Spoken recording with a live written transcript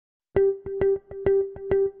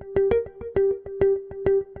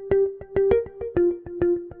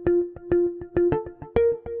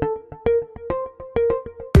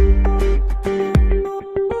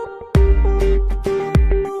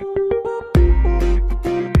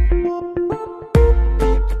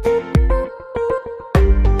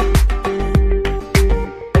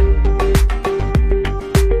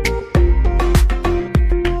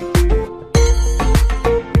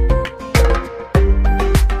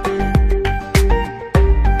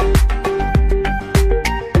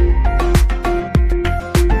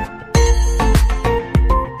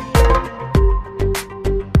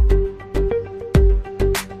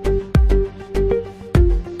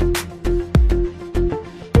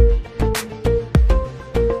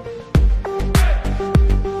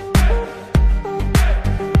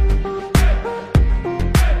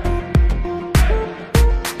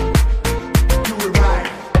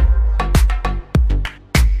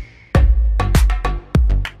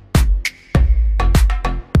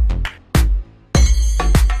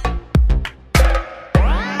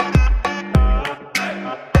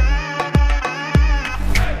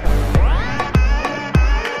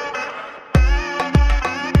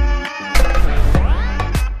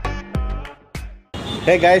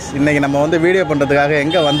Hey guys, இன்னைக்கு நம்ம வந்து வீடியோ பண்றதுக்காக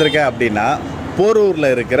எங்க வந்திருக்கேன் அப்படினா போரூர்ல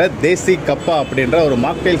இருக்கிற தேசி கப்பா அப்படிங்கற ஒரு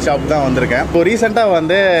மாக்டெயில் ஷாப் தான் வந்திருக்கேன். இப்போ ரீசன்ட்டா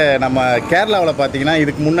வந்து நம்ம கேரளாவுல பாத்தீங்கன்னா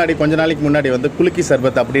இதுக்கு முன்னாடி கொஞ்ச நாளைக்கு முன்னாடி வந்து குலுக்கி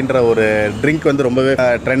சர்பத் அப்படிங்கற ஒரு ட்ரிங்க் வந்து ரொம்பவே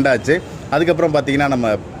ட்ரெண்ட் ஆச்சு. அதுக்கு அப்புறம் பாத்தீங்கன்னா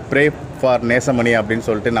நம்ம ப்ரே ஃபார் நேசமணி அப்படின்னு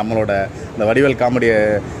சொல்லிட்டு நம்மளோட இந்த வடிவேல் காமெடி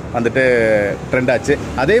வந்துட்டு ட்ரெண்ட் ஆச்சு.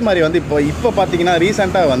 அதே மாதிரி வந்து இப்போ பாத்தீங்கன்னா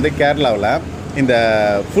ரீசன்ட்டா வந்து கேரளாவுல இந்த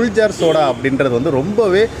ஃபுல்ஜார் சோடா அப்படின்றது வந்து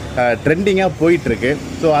ரொம்பவே ட்ரெண்டிங்காக போயிட்டுருக்கு.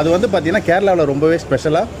 ஸோ அது வந்து பார்த்திங்கன்னா கேரளாவில் ரொம்பவே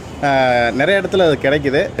ஸ்பெஷலாக நிறைய இடத்துல அது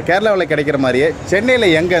கிடைக்கிது. கேரளாவில் கிடைக்கிற மாதிரியே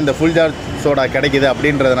சென்னையில் எங்கே இந்த ஃபுல்ஜார் சோடா கிடைக்கிது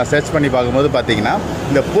அப்படின்றத நான் சர்ச் பண்ணி பார்க்கும்போது பார்த்திங்கன்னா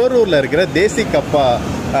இந்த போரூரில் இருக்கிற தேசி கப்பா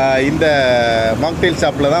இந்த மாக்டெயில்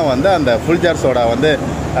ஷாப்பில் தான் வந்து அந்த ஃபுல்ஜார் சோடா வந்து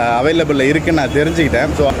அவைலபிளில் இருக்குதுன்னு நான்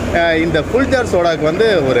தெரிஞ்சுக்கிட்டேன். ஸோ இந்த ஃபுல்ஜார் சோடாவுக்கு வந்து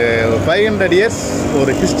ஒரு 500 இயர்ஸ்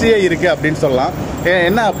ஒரு ஹிஸ்ட்ரியே இருக்குது அப்படின்னு சொல்லலாம்.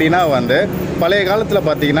 என்ன அப்படின்னா வந்து பழைய காலத்தில்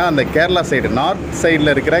பார்த்தீங்கன்னா அந்த கேரளா சைடு நார்த்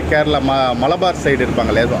சைடில் இருக்கிற கேரளா மலபார் சைடு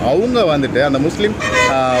இருப்பாங்க இல்லையா, அவங்க வந்துட்டு அந்த முஸ்லீம்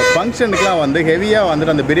ஃபங்க்ஷனுக்குலாம் வந்து ஹெவியாக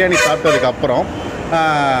வந்துட்டு அந்த பிரியாணி சாப்பிட்டதுக்கப்புறம்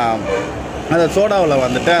அந்த சோடாவில்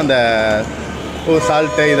வந்துட்டு அந்த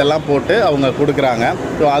சால்ட்டு இதெல்லாம் போட்டு அவங்க கொடுக்குறாங்க.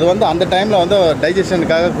 ஸோ அது வந்து அந்த டைமில் வந்து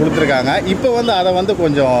டைஜஷனுக்காக கொடுத்துருக்காங்க. இப்போ வந்து அதை வந்து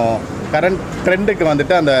கொஞ்சம் கரண்ட் ட்ரெண்டுக்கு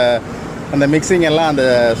வந்துட்டு அந்த மிக்சிங் எல்லாம் அந்த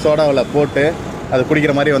சோடாவில் போட்டு அது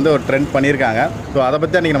குடிக்கிற மாதிரி வந்து ஒரு ட்ரெண்ட் பண்ணியிருக்காங்க. ஸோ அதை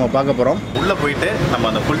பற்றி அன்றைக்கி நம்ம பார்க்க போகிறோம். உள்ளே போயிட்டு நம்ம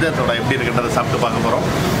அந்த ஃபுல்ஜார் சோடா எப்படி இருக்குன்றதை சாப்பிட்டு பார்க்க போகிறோம்.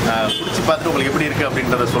 குடிச்சு பார்த்துட்டு உங்களுக்கு எப்படி இருக்குது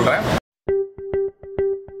அப்படின்றத சொல்கிறேன்.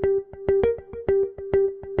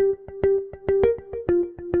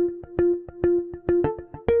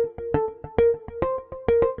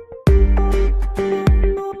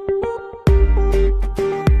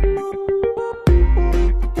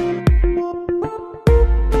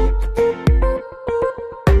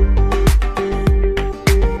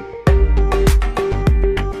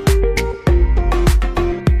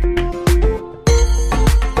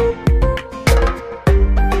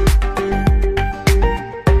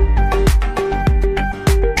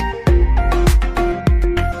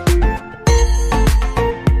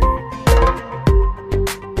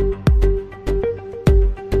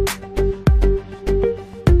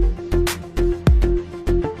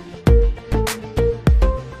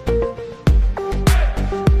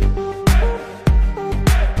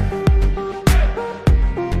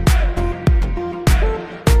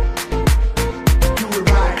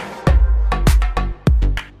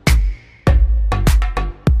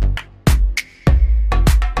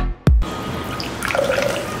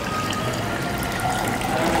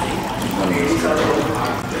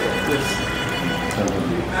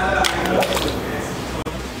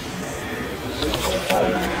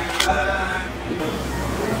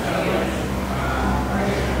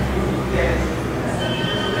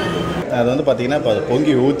 அது வந்து பார்த்திங்கன்னா இப்போ அது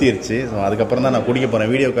பொங்கி ஊற்றிருச்சு. ஸோ அதுக்கப்புறம் தான் நான் குடிக்க போகிறேன்.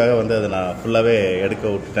 வீடியோக்காக வந்து அதை நான் ஃபுல்லாகவே எடுக்க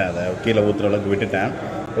விட்டுட்டேன், அதை கீழே ஊற்றுற அளவுக்கு விட்டுட்டேன்.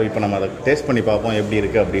 ஸோ இப்போ நம்ம அதை டேஸ்ட் பண்ணி பார்ப்போம் எப்படி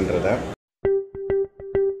இருக்குது அப்படின்றத.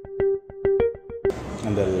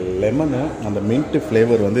 அந்த லெமனு அந்த மின்ட்டு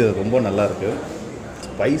ஃப்ளேவர் வந்து இது ரொம்ப நல்லாயிருக்கு.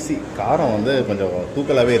 ஸ்பைசி காரம் வந்து கொஞ்சம்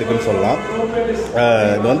தூக்கலாகவே இருக்குதுன்னு சொல்லலாம்.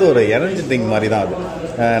 இது வந்து ஒரு எனர்ஜி ட்ரிங்க் மாதிரி தான்.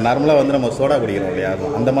 அது நார்மலாக வந்து நம்ம சோடா குடிக்கிறோம் இல்லையா,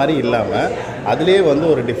 அந்த மாதிரி இல்லாமல் அதுலேயே வந்து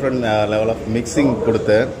ஒரு டிஃப்ரெண்ட் லெவல் ஆஃப் மிக்சிங்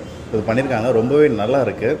கொடுத்து இது பண்ணியிருக்காங்க. ரொம்பவே நல்லா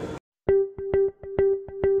இருக்குது.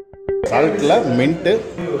 சால்ட்டில் மின்ட்டு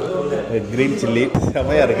க்ரீன் சில்லி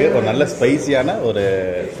செமையாக இருக்குது. ஒரு நல்ல ஸ்பைசியான ஒரு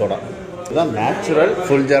சோடா. இதுதான் நேச்சுரல்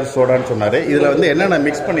ஃபுல்ஜார் சோடான்னு சொன்னார். இதில் வந்து என்னென்ன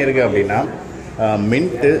மிக்ஸ் பண்ணியிருக்கு அப்படின்னா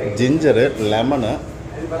mint, ginger, lemon,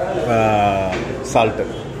 salt.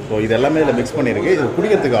 So இது எல்லாமே இதில் மிக்ஸ் பண்ணியிருக்கு. இது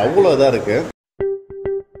குடிக்கிறதுக்கு அவ்வளோ இதாக இருக்குது.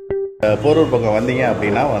 போரூர் பக்கம் வந்தீங்க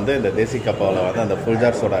அப்படின்னா வந்து இந்த தேசி கப்பாவில் வந்து அந்த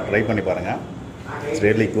ஃபுல்ஜார் சோடா ட்ரை பண்ணி பாருங்கள். It's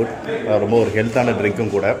really good. ரொம்ப ஒரு ஹெல்த்தான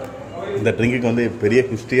ட்ரிங்க்கும் கூட. இந்த ட்ரிங்க்குக்கு வந்து பெரிய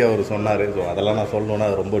ஹிஸ்ட்ரியாக அவர் சொன்னார். ஸோ அதெல்லாம் நான் சொல்லணுன்னா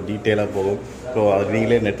அது ரொம்ப டீட்டெயிலாக போகும். ஸோ அது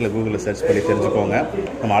நீங்களே நெட்டில் கூகுளில் சர்ச் பண்ணி தெரிஞ்சுக்கோங்க.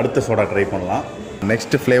 நம்ம அடுத்த சோடா ட்ரை பண்ணலாம்.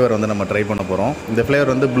 நெக்ஸ்ட் ஃப்ளேவர் வந்து நம்ம ட்ரை பண்ண போகிறோம். இந்த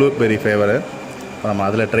ஃப்ளேவர் வந்து ப்ளூபெர்ரி ஃப்ளேவரு. நம்ம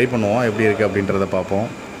அதில் ட்ரை பண்ணுவோம் எப்படி இருக்குது அப்படின்றத பார்ப்போம்.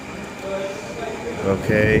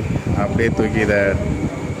 ஓகே, அப்படியே தூக்கி இதை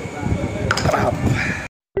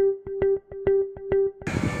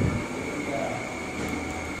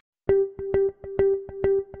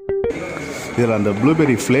இதில் அந்த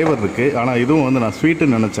ப்ளூபெர்ரி ஃப்ளேவர் இருக்குது. ஆனால் இதுவும் வந்து நான்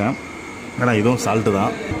ஸ்வீட்டுன்னு நினச்சேன். ஆனால் இதுவும் சால்ட்டு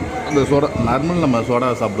தான். இந்த சோடா நார்மல் நம்ம சோடா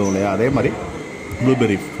சாப்பிடுவோம் இல்லையா, அதே மாதிரி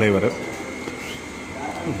ப்ளூபெர்ரி ஃப்ளேவரு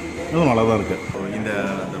இதுவும் நல்லா தான் இருக்குது. இந்த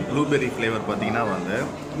ப்ளூபெர்ரி ஃப்ளேவர் பார்த்திங்கன்னா வந்து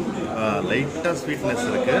லைட்டாக ஸ்வீட்னஸ்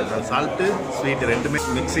இருக்குது. சால்ட்டு ஸ்வீட் ரெண்டுமே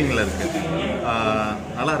மிக்சிங்கில் இருக்குது.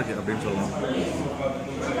 நல்லா இருக்குது அப்படின்னு சொல்லலாம்.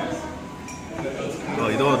 ஸோ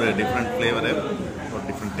இது ஒரு டிஃப்ரெண்ட் ஃப்ளேவரு. ஒரு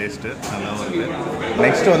டிஃப்ரெண்ட் டேஸ்ட்டு நல்லா வருது.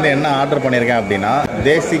 நெக்ஸ்ட் வந்து என்ன ஆர்டர் பண்ணியிருக்கேன் அப்படின்னா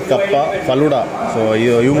தேசி கப்பா ஃபலூடா. ஸோ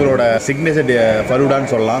இவங்களோட சிக்னேச்சர்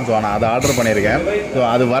ஃபலூடான்னு சொல்லலாம். ஸோ நான் அதை ஆர்டர் பண்ணியிருக்கேன். ஸோ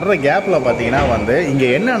அது வர்ற கேப்பில் பார்த்தீங்கன்னா வந்து இங்கே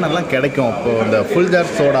என்னென்னலாம் கிடைக்கும், இப்போது இந்த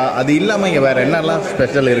ஃபுல்ஜார் சோடா அது இல்லாமல் இங்கே வேறு என்னெல்லாம்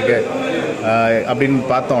ஸ்பெஷல் இருக்குது அப்படின்னு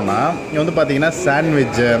பார்த்தோன்னா இங்கே வந்து பார்த்தீங்கன்னா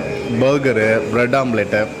sandwich, burger, bread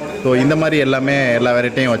omelette, so இந்த மாதிரி எல்லாமே எல்லா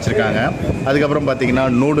வெரைட்டியும் வச்சுருக்காங்க. அதுக்கப்புறம் பார்த்தீங்கன்னா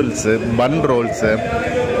நூடுல்ஸு, பன் ரோல்ஸு,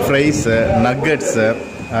 ஃப்ரைஸு, நக்கட்ஸு,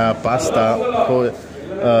 பாஸ்தா, ஸோ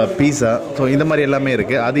பீஸா, ஸோ இந்த மாதிரி எல்லாமே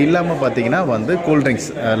இருக்குது. அது இல்லாமல் பார்த்தீங்கன்னா வந்து cool drinks,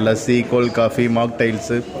 lassi, cold coffee,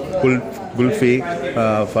 மாக்டைல்ஸு, kulfi,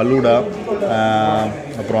 falooda,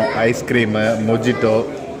 அப்புறம் ஐஸ்கிரீமு, மொஜிட்டோ,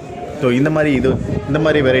 ஸோ இந்த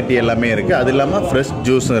மாதிரி வெரைட்டி எல்லாமே இருக்குது. அது இல்லாமல் ஃப்ரெஷ்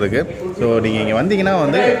ஜூஸும் இருக்குது. ஸோ நீங்கள் இங்கே வந்தீங்கன்னா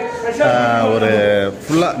வந்து ஒரு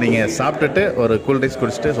ஃபுல்லாக நீங்கள் சாப்பிட்டுட்டு ஒரு கூல்ட்ரிங்க்ஸ்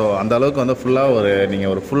குடிச்சிட்டு ஸோ அந்த அளவுக்கு வந்து ஃபுல்லாக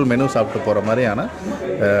நீங்கள் ஒரு ஃபுல் மெனு சாப்பிட்டு போகிற மாதிரியான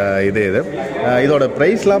இதோட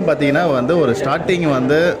ப்ரைஸ்லாம் பார்த்தீங்கன்னா வந்து ஒரு ஸ்டார்டிங்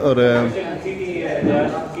வந்து ஒரு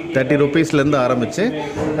 30 ரூபீஸ்லேருந்து ஆரம்பித்து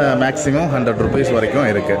மேக்ஸிமம் 100 ரூபீஸ் வரைக்கும்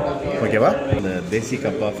இருக்குது. ஓகேவா? இந்த தேசி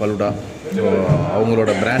கப்பா ஃபலூடா ஸோ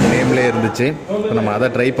அவங்களோட பிராண்ட் நேம்லேயே இருந்துச்சு. இப்போ நம்ம அதை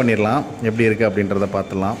ட்ரை பண்ணிடலாம், எப்படி இருக்குது அப்படின்றத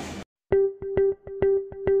பார்த்துடலாம்.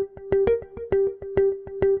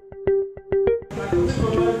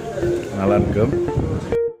 நல்லாயிருக்கு.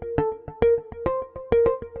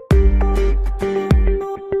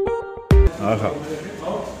 ஆஹா,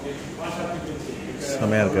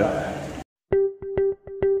 செம்மையாக இருக்கு.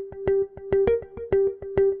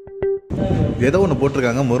 ஏதோ ஒன்று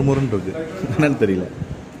போட்டிருக்காங்க, மொறுமொறுன்னு இருக்கு, என்னன்னு தெரியல.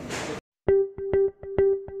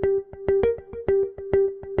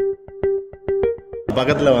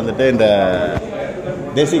 பக்கத்தில் வந்துட்டு இந்த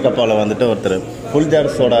தேசி கப்பாவில் வந்துட்டு ஒருத்தர் ஃபுல்ஜார்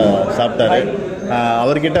சோடா சாப்பிட்டாரு.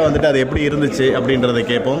 அவர்கிட்ட வந்துட்டு அது எப்படி இருந்துச்சு அப்படின்றத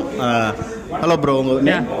கேட்போம். ஹலோ ப்ரோ, உங்கள்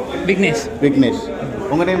நேம்? விக்னேஷ். விக்னேஷ்.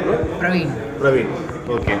 உங்கள் நேம்? பிரவீன். பிரவீன்.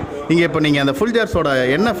 ஓகே. நீங்கள் அந்த ஃபுல்ஜார் சோடா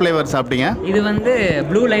என்ன ஃப்ளேவர் சாப்பிட்டீங்க? இது வந்து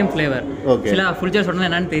ப்ளூ லைம் ஃப்ளேவர். ஓகே. சில ஃபுல்ஜார் சோடா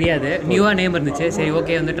என்னன்னு தெரியாது, நியூவாக நேம் இருந்துச்சு. சரி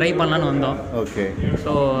ஓகே வந்து ட்ரை பண்ணலான்னு வந்தோம். ஓகே.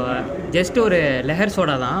 ஸோ ஜஸ்ட் ஒரு லெஹர்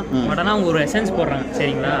சோடா தான், பட் ஆனால் அவங்க ஒரு எசன்ஸ் போடுறாங்க.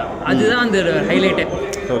 சரிங்களா? அதுதான் அந்த ஹைலைட்டு.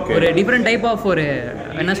 ஒரு டிஃப்ரெண்ட் டைப் ஆஃப் ஒரு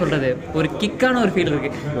என்ன சொல்கிறது, ஒரு கிக்கான ஒரு ஃபீல்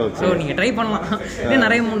இருக்குது. ஸோ நீங்கள் ட்ரை பண்ணலாம். இன்னும்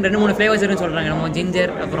நிறைய 2-3 ஃப்ளேவர்ஸ் இருக்குன்னு சொல்கிறாங்க. நம்ம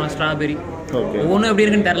ஜிஞ்சர், அப்புறம் ஸ்ட்ராபெரி, ஒவ்வொன்றும் எப்படி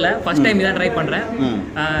இருக்குன்னு தெரில. ஃபர்ஸ்ட் டைம் இதான் ட்ரை பண்ணுறேன்.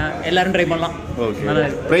 எல்லாரும் ட்ரை பண்ணலாம். நல்லா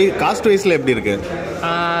இருக்கு. காஸ்ட் வைஸில் எப்படி இருக்கு?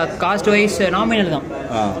 காஸ்ட் வைஸ் நாமினல் தான்.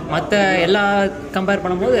 மற்ற எல்லா கம்பேர்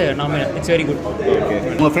பண்ணும்போது nominal. It's very good. Okay.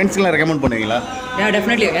 உங்கள் ஃப்ரெண்ட்ஸ்க்கெலாம் ரெக்கமெண்ட் பண்ணுவீங்களா?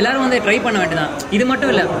 டெஃபினெட்லி எல்லாரும் வந்து ட்ரை பண்ண வேண்டியதான். இது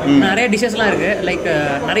மட்டும் இல்லை, நிறைய டிஷ்ஷஸ்லாம் இருக்குது. லைக்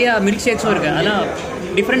நிறையா மில்க் ஷேக்ஸும் இருக்குது. அதெல்லாம்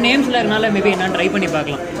டிஃப்ரெண்ட் நேம்ஸில் இருக்கனால மேபி என்னன்னு ட்ரை பண்ணி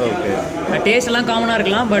பார்க்கலாம். ஓகே. டேஸ்ட் எல்லாம் காமனாக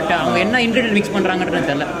இருக்கலாம், பட் அவங்க என்ன இன்க்ரீடியன்ட் மிக்ஸ் பண்ணுறாங்கன்றது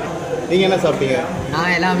தெரியல. நீங்கள் என்ன சாப்பிட்டீங்க?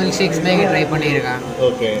 நான் எல்லா மில்க் ஷேக்ஸுமே ட்ரை பண்ணியிருக்கேன்.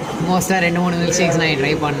 ஓகே. மோஸ்ட்டாக 2-3 மில்க் ஷேக்ஸ் நான்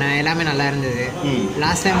ட்ரை பண்ணேன். எல்லாமே நல்லா இருந்தது.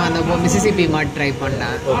 லாஸ்ட் டைம் வந்தப்போ மிசிசிபி மாட் ட்ரை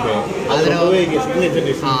பண்ணேன். அதில்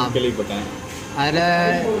கேள்விப்பட்டேன். அதில்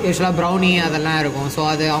யூஸ்வலாக ப்ரௌனி அதெல்லாம் இருக்கும். ஸோ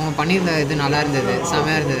அது அவங்க பண்ணியிருந்த இது நல்லா இருந்தது,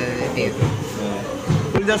 செம்மையாக இருந்தது.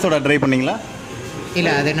 ஃபுல்ஜார் சோடா ட்ரை பண்ணீங்களா?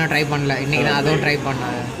 இல்லை, அது இன்னும் ட்ரை பண்ணல. இன்றைக்கி நான் அதுவும் ட்ரை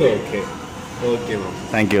பண்ணேன். ஓகே. Okay bro,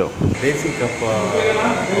 thank you. தேசி கப்பா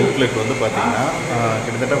அவுட்லெட் வந்து பார்த்தீங்கன்னா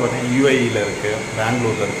கிட்டத்தட்ட பார்த்தீங்கன்னா யூஏஇயில் இருக்குது,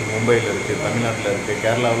 பெங்களூரில் இருக்குது, மும்பையில் இருக்குது, தமிழ்நாட்டில் இருக்குது,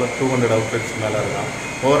 கேரளாவில் 200 அவுட்லெட்ஸ் மேலே இருக்கான்.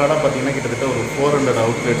 ஓவராலாக பார்த்தீங்கன்னா கிட்டத்தட்ட ஒரு 400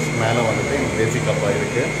 அவுட்லெட்ஸ் மேலே வந்துட்டு தேசி கப்பா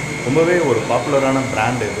இருக்குது. ரொம்பவே ஒரு பாப்புலரான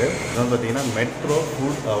பிராண்ட் இது. வந்து பார்த்தீங்கன்னா மெட்ரோ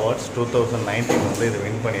ஃபுட் அவார்ட்ஸ் 2019 வந்து இது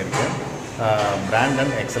வின் பண்ணியிருக்கு. பிராண்ட்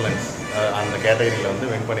அண்ட் எக்ஸலன்ஸ் அந்த கேட்டகரியில்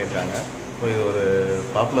வந்து வின் பண்ணியிருக்காங்க. ஸோ இது ஒரு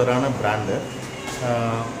பாப்புலரான பிராண்டு.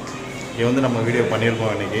 இது வந்து நம்ம வீடியோ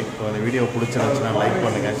பண்ணியிருக்கோம் இன்றைக்கி. ஸோ அந்த வீடியோ பிடிச்சிருந்துச்சுன்னா லைக்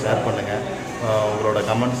பண்ணுங்கள், ஷேர் பண்ணுங்கள், உங்களோட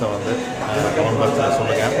கமெண்ட்ஸை வந்து கமெண்ட் பாக்ஸில்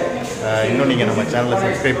சொல்லுங்கள். இன்னும் நீங்கள் நம்ம சேனலை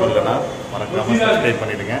சப்ஸ்கிரைப் பண்ணலைன்னா மறக்காமல் சப்ஸ்கிரைப்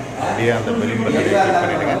பண்ணிவிடுங்க. அப்படியே அந்த பெல் பட்டனை கிளிக்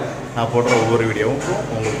பண்ணிவிடுங்க. நான் போடுற ஒவ்வொரு வீடியோவும்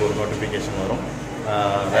உங்களுக்கு ஒரு நோட்டிஃபிகேஷன் வரும்.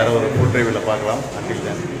 வேறு ஒரு ஃபுட் ரிவ்யூவில் பார்க்கலாம். அன்டில்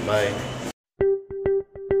தென், பாய்.